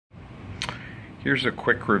Here's a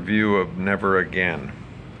quick review of Never Again.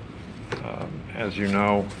 As you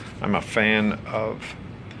know, I'm a fan of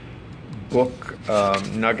book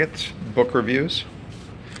nuggets, book reviews,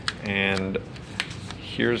 and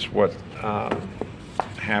here's what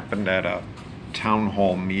happened at a town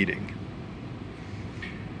hall meeting.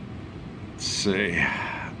 Let's see.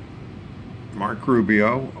 Mark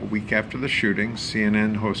Rubio, a week after the shooting,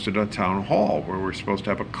 CNN hosted a town hall where we're supposed to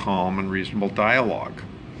have a calm and reasonable dialogue.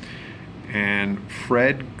 And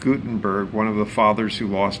Fred Gutenberg, one of the fathers who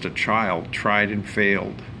lost a child, tried and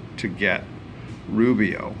failed to get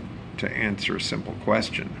Rubio to answer a simple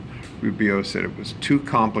question. Rubio said it was too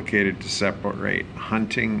complicated to separate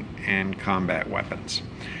hunting and combat weapons.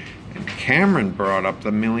 And Cameron brought up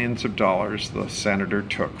the millions of dollars the senator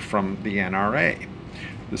took from the NRA.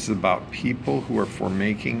 This is about people who are for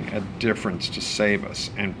making a difference to save us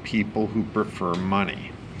and people who prefer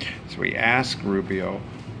money. So he asked Rubio,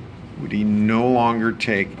 would he no longer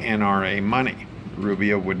take NRA money?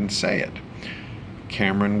 Rubio wouldn't say it.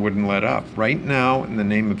 Cameron wouldn't let up. Right now, in the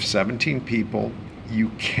name of 17 people, you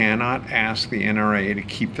cannot ask the NRA to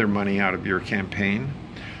keep their money out of your campaign.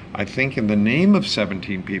 I think in the name of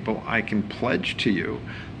 17 people, I can pledge to you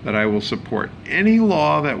that I will support any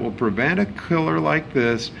law that will prevent a killer like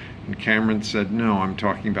this. And Cameron said, no, I'm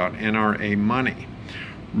talking about NRA money.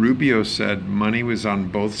 Rubio said money was on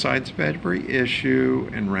both sides of every issue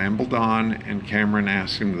and rambled on, and Cameron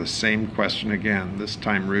asked him the same question again. This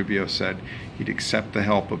time Rubio said he'd accept the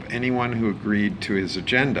help of anyone who agreed to his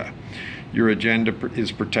agenda. Your agenda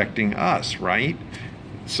is protecting us, right?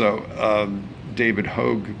 So David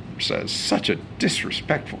Hogg says, such a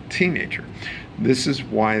disrespectful teenager. This is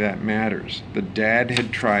why that matters. The dad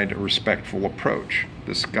had tried a respectful approach.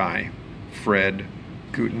 This guy, Fred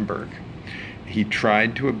Gutenberg. He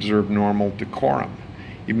tried to observe normal decorum.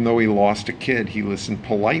 Even though he lost a kid, he listened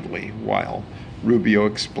politely while Rubio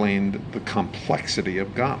explained the complexity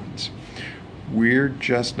of guns. We're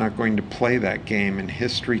just not going to play that game, and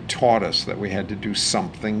history taught us that we had to do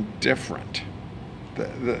something different.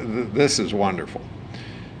 This is wonderful.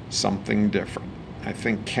 Something different. I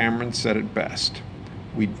think Cameron said it best.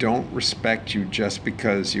 We don't respect you just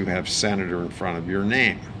because you have senator in front of your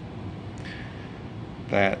name.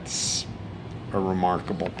 That's a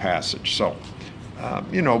remarkable passage. So,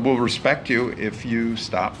 we'll respect you if you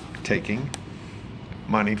stop taking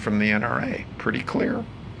money from the NRA. Pretty clear.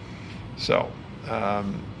 So,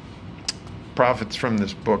 profits from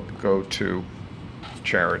this book go to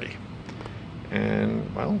charity.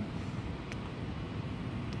 And, well,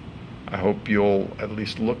 I hope you'll at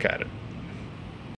least look at it.